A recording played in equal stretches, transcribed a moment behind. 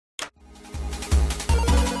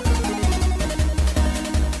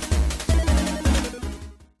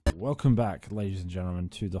Welcome back, ladies and gentlemen,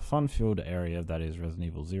 to the fun-filled area that is Resident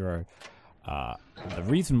Evil 0. The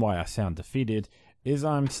reason why I sound defeated is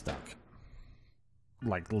I'm stuck.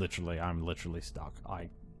 Like, literally, I'm literally stuck.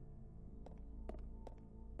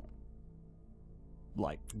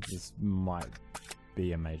 This might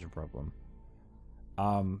be a major problem.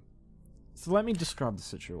 So let me describe the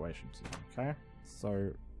situation to you, okay?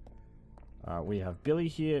 So, we have Billy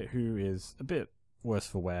here, who is a bit worse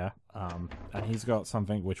for wear, and he's got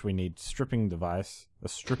something which we need stripping device, a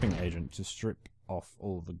stripping agent to strip off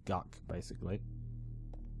all the gunk, basically.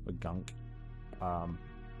 The gunk.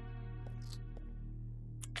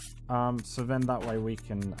 So then that way we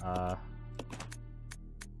can,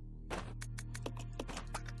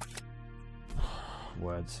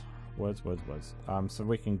 words. So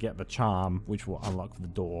we can get the charm, which will unlock the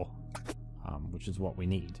door, which is what we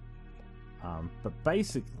need. But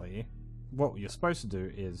basically, what you're supposed to do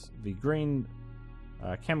is the green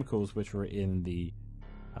chemicals, which were in the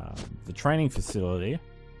training facility,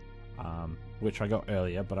 which I got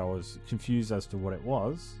earlier, but I was confused as to what it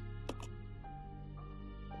was.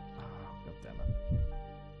 God damn it.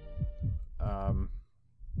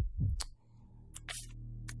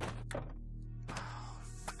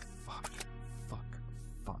 Fuck.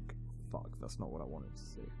 That's not what I wanted to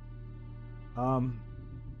see.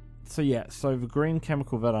 So yeah, so the green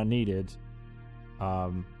chemical that I needed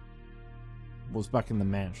was back in the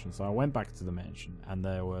mansion. So I went back to the mansion, and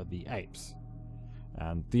there were the apes.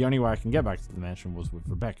 And the only way I can get back to the mansion was with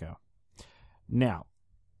Rebecca. Now,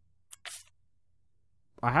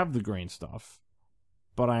 I have the green stuff,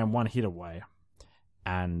 but I am one hit away.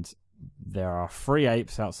 And there are 3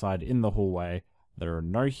 apes outside in the hallway. There are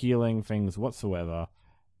no healing things whatsoever.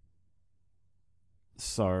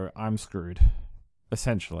 So I'm screwed.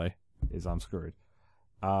 Essentially, I'm screwed.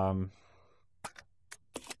 I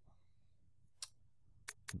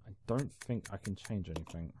don't think I can change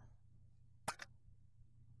anything.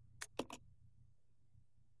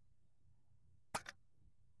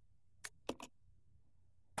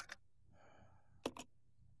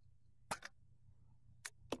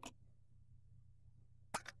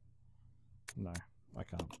 No, I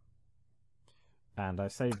can't. And I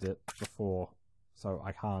saved it before, so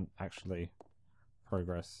I can't actually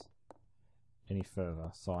progress any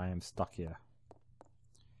further, so I am stuck here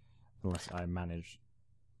unless I manage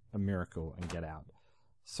a miracle and get out.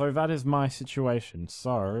 So that is my situation.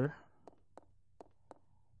 So,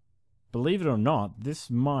 believe it or not, this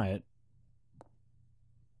might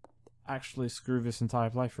actually screw this entire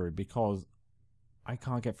playthrough, because I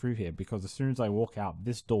can't get through here, because as soon as I walk out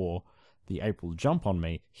this door, the ape will jump on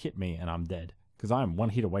me, hit me, and I'm dead, because I am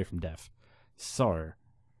one hit away from death. So,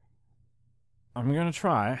 I'm gonna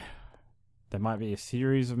try. There might be a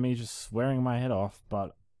series of me just swearing my head off,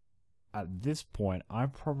 but at this point, I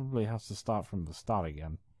probably have to start from the start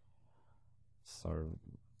again. So,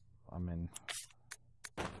 I mean,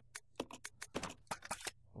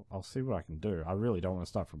 I'll see what I can do. I really don't want to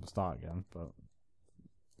start from the start again, but,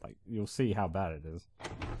 like, you'll see how bad it is.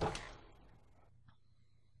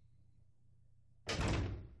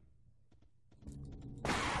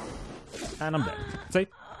 And I'm dead. See?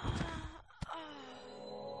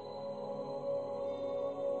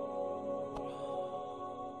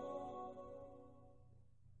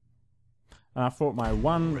 And I thought my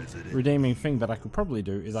one redeeming thing that I could probably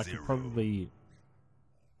do is I could probably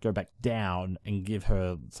go back down and give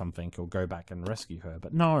her something, or go back and rescue her.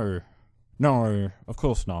 But no, of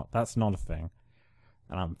course not. That's not a thing.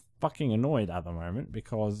 And I'm fucking annoyed at the moment,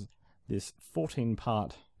 because this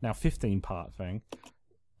 14-part, now 15-part thing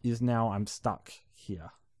is now I'm stuck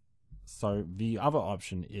here. So the other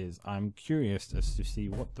option is I'm curious as to see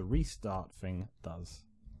what the restart thing does.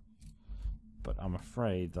 But I'm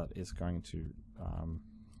afraid that it's going to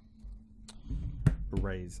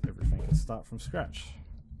erase everything and start from scratch.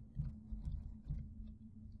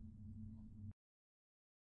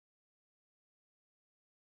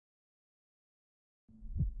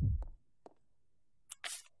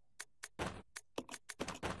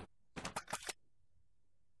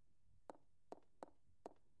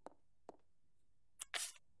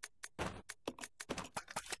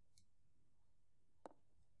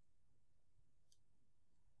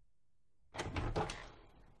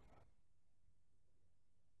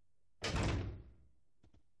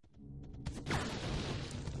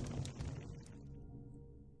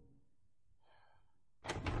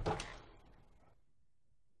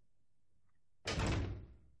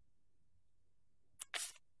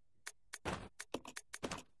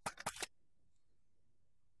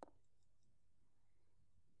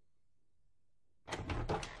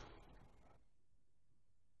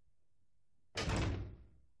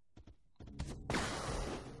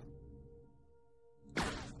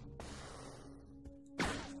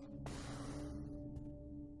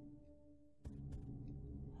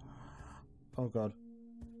 Oh god.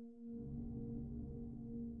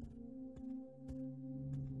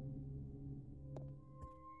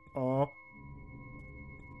 Oh.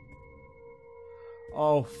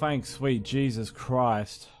 Oh, thanks, sweet Jesus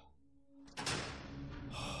Christ.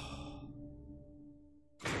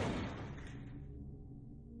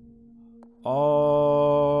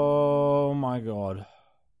 Oh my god.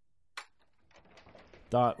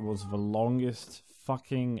 That was the longest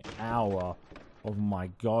fucking hour of my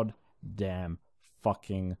goddamn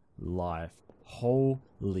fucking life.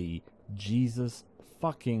 Holy Jesus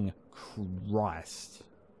fucking Christ.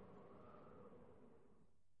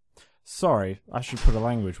 Sorry, I should put a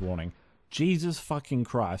language warning. Jesus fucking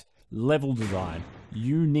Christ. Level design.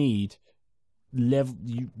 You need level.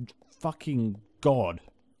 You fucking God.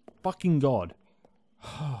 Fucking God.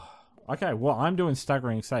 Okay, well, I'm doing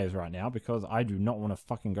staggering saves right now because I do not want to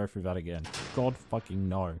fucking go through that again. God fucking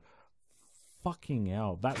no. Fucking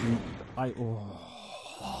hell. That.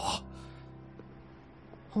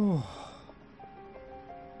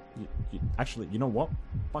 Actually, you know what?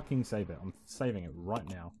 Fucking save it. I'm saving it right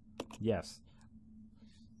now. Yes.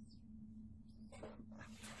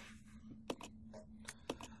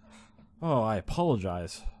 Oh, I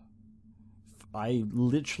apologize. I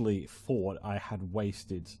literally thought I had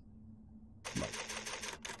wasted like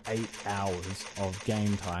 8 hours of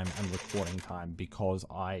game time and recording time because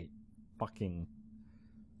I fucking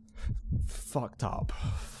fucked up.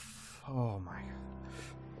 Oh my god.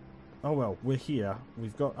 Oh well, we're here.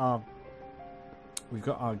 We've got our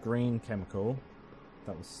green chemical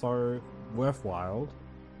that was so worthwhile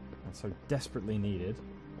and so desperately needed.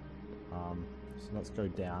 So let's go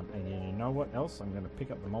down, and you know what else? I'm going to pick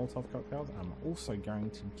up the Molotov cocktails. I'm also going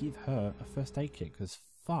to give her a first aid kit, because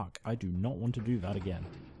fuck, I do not want to do that again.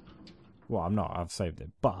 Well, I'm not, I've saved it,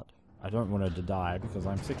 but I don't want her to die because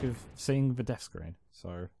I'm sick of seeing the death screen,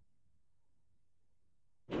 so...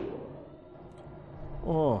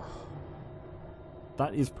 Oh...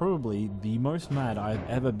 That is probably the most mad I've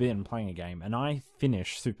ever been playing a game, and I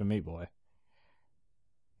finished Super Meat Boy.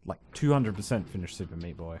 Like, 200% finished Super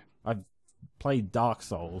Meat Boy. I've played Dark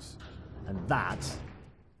Souls, and that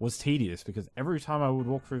was tedious, because every time I would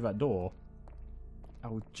walk through that door, I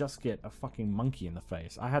would just get a fucking monkey in the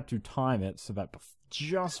face. I had to time it so that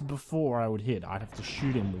just before I would hit, I'd have to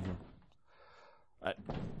shoot him with them.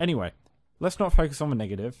 Anyway, let's not focus on the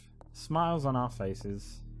negative. Smiles on our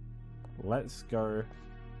faces. Let's go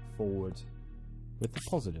forward with the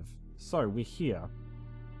positive. So, we're here.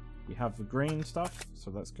 We have the green stuff,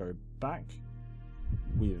 so let's go back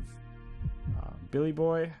with Billy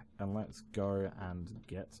Boy, and let's go and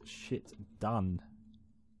get shit done.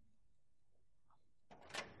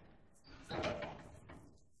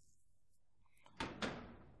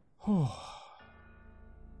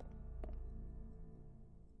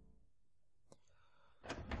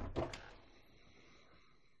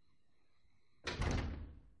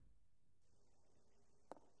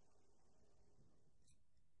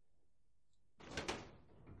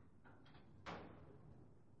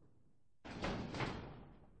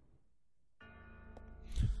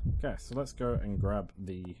 Okay, so let's go and grab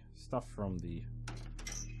the stuff from the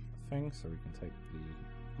thing, so we can take the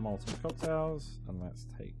Molotov cocktails, and let's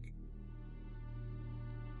take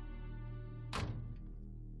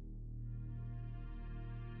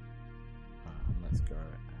let's go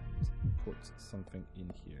and put something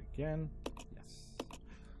in here again. Yes.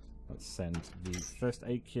 Let's send the first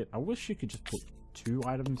aid kit. I wish you could just put 2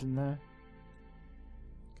 items in there,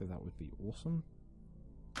 because that would be awesome.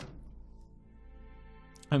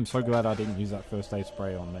 I'm so glad I didn't use that first aid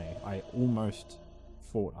spray on me. I almost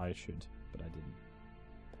thought I should, but I didn't.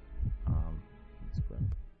 Let's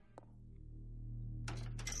grab.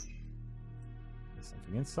 There's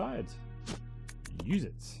something inside. Use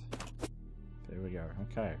it. There we go.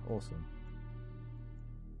 Okay, awesome.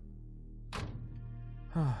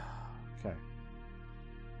 Okay.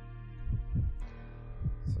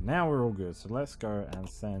 So now we're all good. So let's go and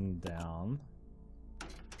send down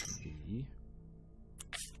the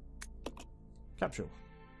capsule.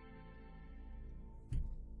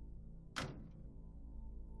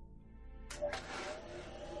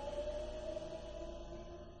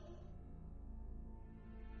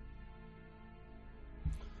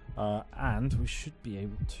 And we should be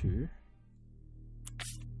able to...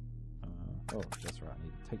 oh, that's right, I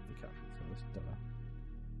need to take the capsule first.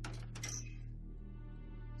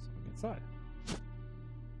 Something inside.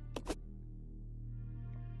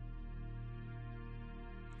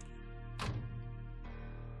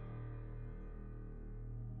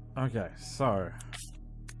 Okay, so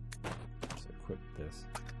let's equip this,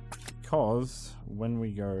 because when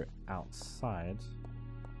we go outside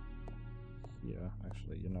here.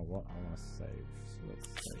 Actually, you know what? I want to save. So let's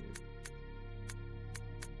save.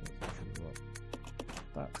 Let's drop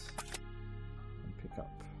that and pick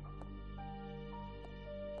up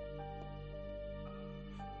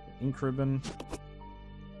the ink ribbon.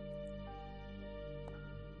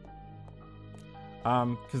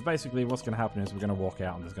 Because basically what's going to happen is we're going to walk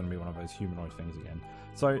out and there's going to be one of those humanoid things again.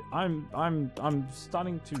 So I'm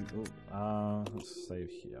starting to let's save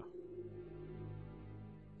here.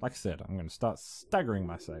 Like I said, I'm going to start staggering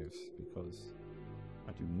my saves because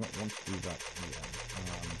I do not want to do that again.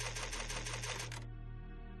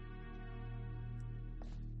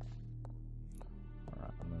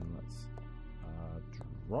 Alright, and then let's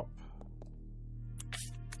drop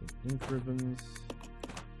the ink ribbons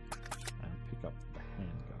and pick up the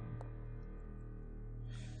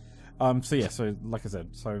handgun. So yeah, so like I said,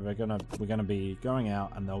 so we're gonna be going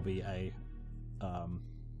out and there'll be a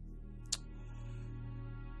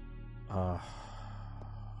what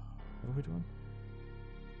are we doing?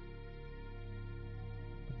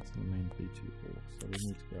 That's the main B2 hall, so we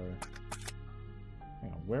need to go.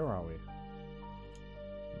 Hang on, where are we?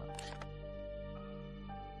 No.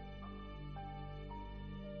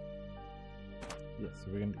 Yeah, so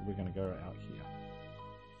we're gonna go out here.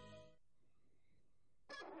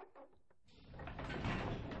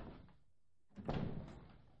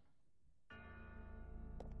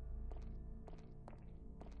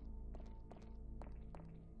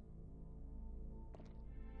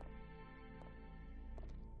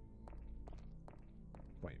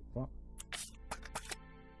 Wait, what?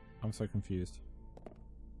 I'm so confused.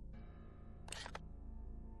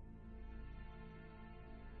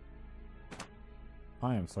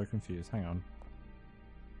 I am so confused. Hang on.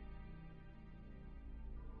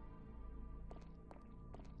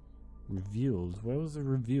 Revealed? Where was it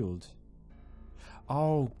revealed?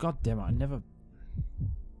 Oh, god damn it, I never...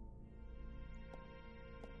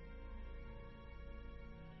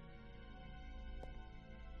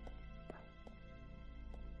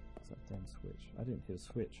 Damn switch. I didn't hit a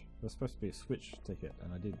switch. There's supposed to be a switch to hit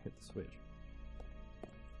and I didn't hit the switch.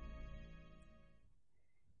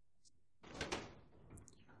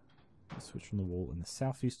 A switch on the wall in the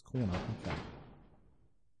southeast corner. Okay.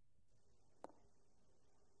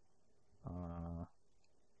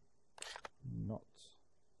 Not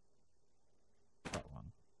that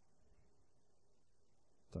one.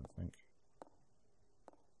 Don't think.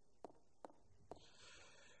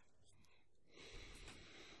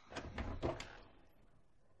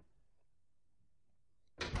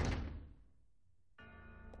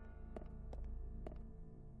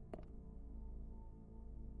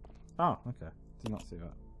 Oh, okay. Did not see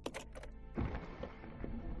that.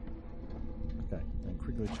 Okay, then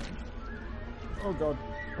quickly change. Oh god.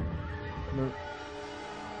 No.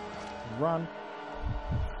 Run.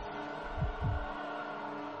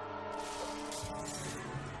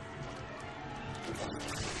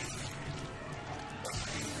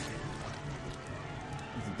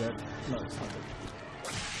 Is he dead? No, it's not dead.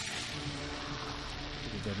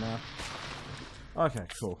 Is he dead now? Okay,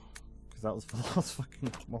 cool. That was the last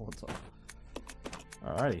fucking Molotov.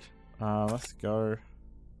 Alrighty. Let's go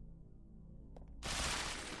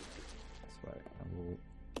this way. And we'll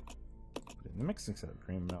put it in the mixing set.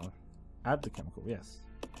 Premium melon. Add the chemical, yes.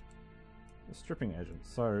 The stripping agent.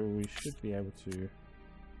 So we should be able to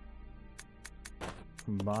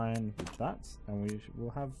combine with that and we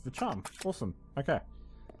will have the charm. Awesome. Okay.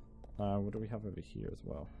 What do we have over here as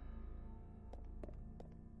well?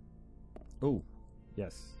 Oh,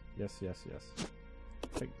 yes. Yes, yes, yes.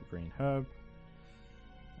 Take the green herb.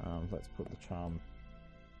 Let's put the charm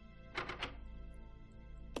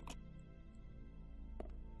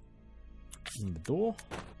in the door.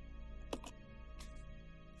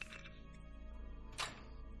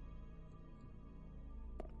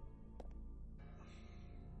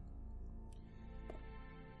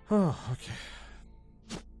 Oh, okay.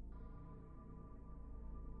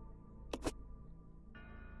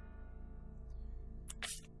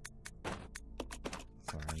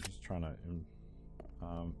 Trying to, and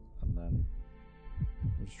then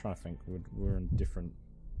I'm just trying to think. We're in different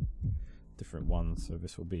ones, so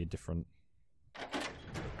this will be a different.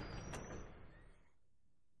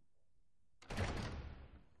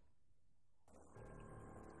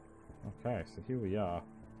 Okay, so here we are,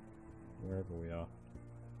 wherever we are.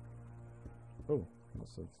 Oh,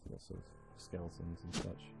 lots of skeletons and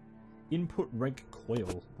such. Input reg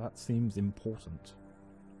coil. That seems important.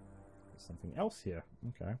 There's something else here.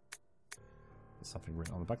 Okay. There's something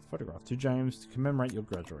written on the back of the photograph. To James, to commemorate your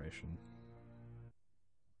graduation.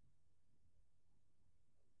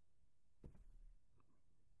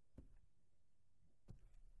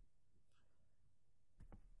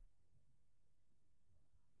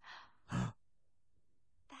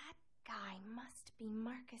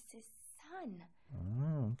 Marcus's son.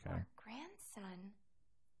 Oh, okay. Or grandson.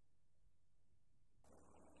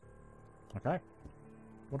 Okay.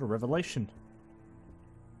 What a revelation.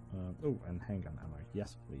 Oh, and handgun ammo.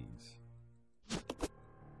 Yes, please.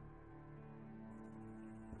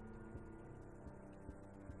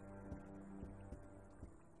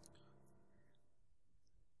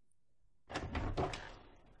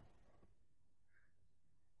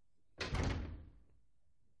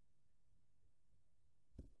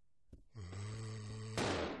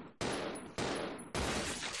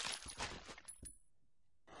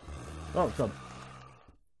 Oh, God.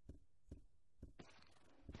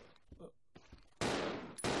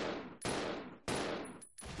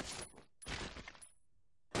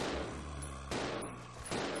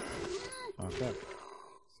 Okay.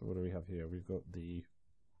 So what do we have here? We've got the...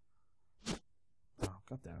 Oh,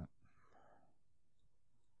 God damn it.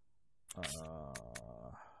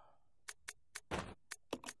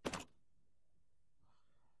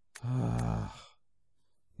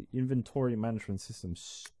 The inventory management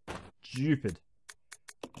system's stupid.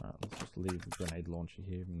 Let's just leave the grenade launcher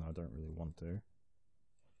here, even though I don't really want to.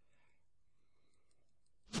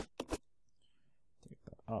 Take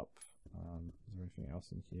that up. Is there anything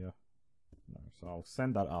else in here? No, so I'll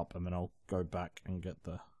send that up and then I'll go back and get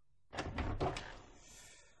the...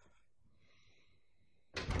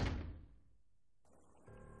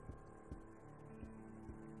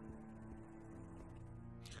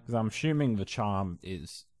 Because I'm assuming the charm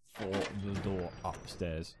is for the door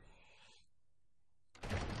upstairs.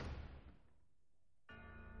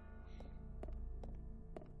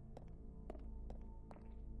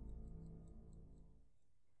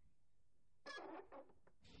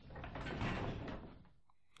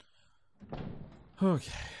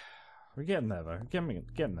 Okay, we're getting there though. Getting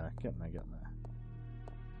there.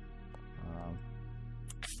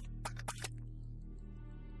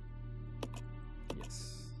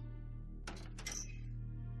 Yes.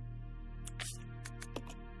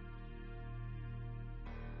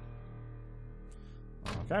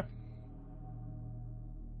 Okay.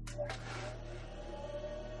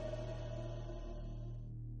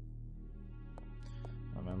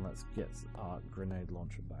 And then let's get our grenade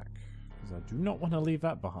launcher back. Because I do not want to leave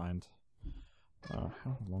that behind. How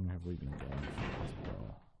long have we been going for as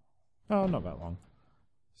well? Oh, not that long.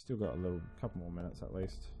 Still got a couple more minutes at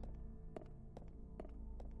least.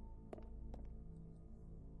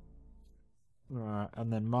 Alright,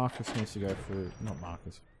 and then Marcus needs to go through... Not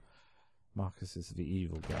Marcus. Marcus is the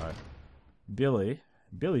evil guy. Billy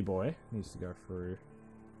boy needs to go through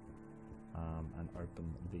and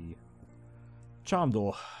open the charm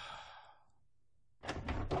door.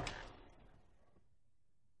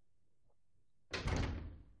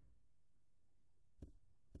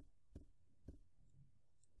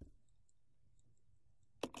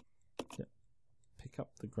 Yep. Pick up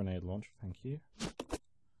the grenade launcher, thank you.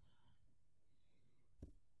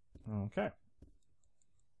 Okay.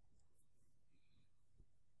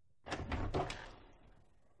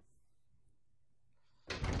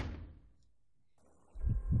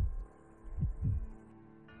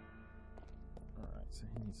 So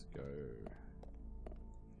he needs to go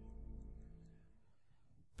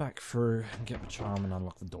back through and get the charm and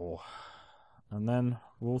unlock the door. And then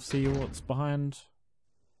we'll see what's behind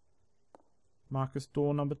Marcus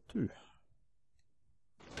door number 2.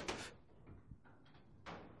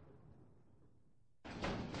 I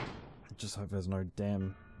just hope there's no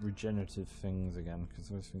damn regenerative things again, because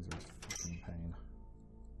those things are a fucking pain.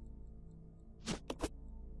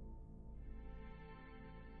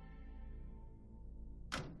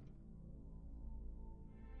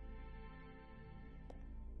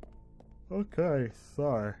 Okay,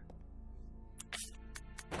 so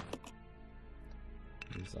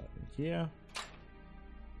use that in here.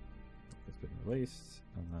 It's been released,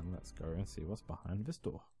 and then let's go and see what's behind this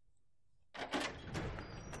door.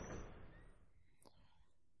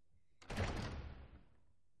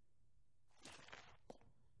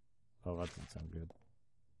 Oh, that doesn't sound good.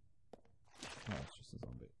 Oh, it's just a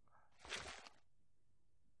zombie.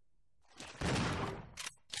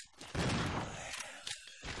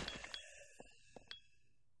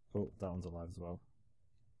 Oh, that one's alive as well.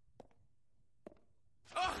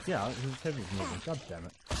 Yeah, his head was moving. God damn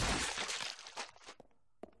it.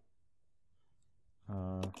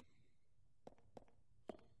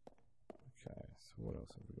 Okay, so what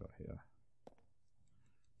else have we got here?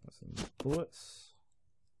 Got some bullets.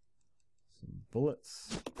 Some bullets.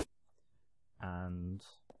 And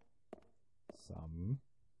some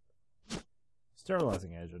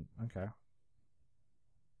sterilizing agent. Okay.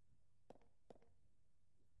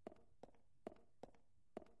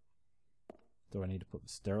 Do I need to put the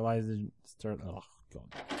sterilizing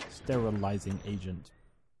agent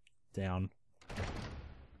down?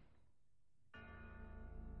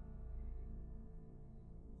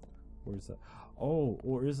 Or is that? Oh,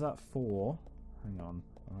 or is that for? Hang on.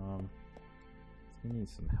 He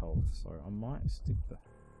needs some help, so I might stick the.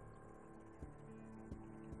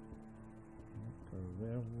 Go.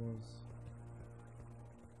 Where was?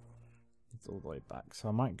 It's all the way back, so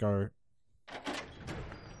I might go.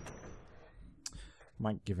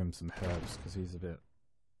 Might give him some herbs because he's a bit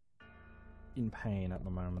in pain at the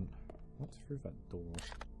moment. What's through that door?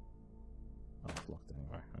 Oh, it's locked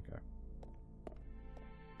anyway. Okay.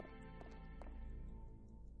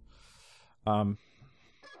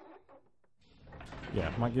 Yeah,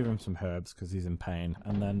 might give him some herbs because he's in pain,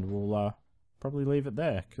 and then we'll probably leave it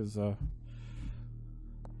there because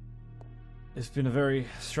it's been a very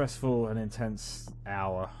stressful and intense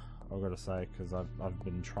hour, I've got to say, because I've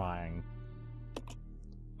been trying.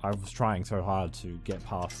 I was trying so hard to get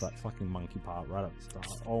past that fucking monkey part right at the start.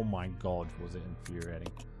 Oh my god, was it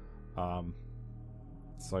infuriating.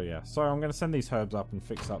 So yeah, so I'm going to send these herbs up and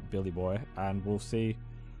fix up Billy Boy, and we'll see.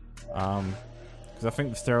 Because I think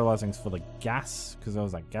the sterilizing's for the gas, because there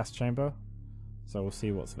was that gas chamber. So we'll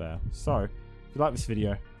see what's there. So, if you like this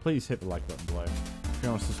video, please hit the like button below. If you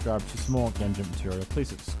want to subscribe to some more Gent material, please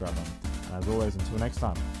hit the subscribe button. And as always, until next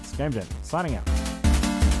time, it's Gent, signing out.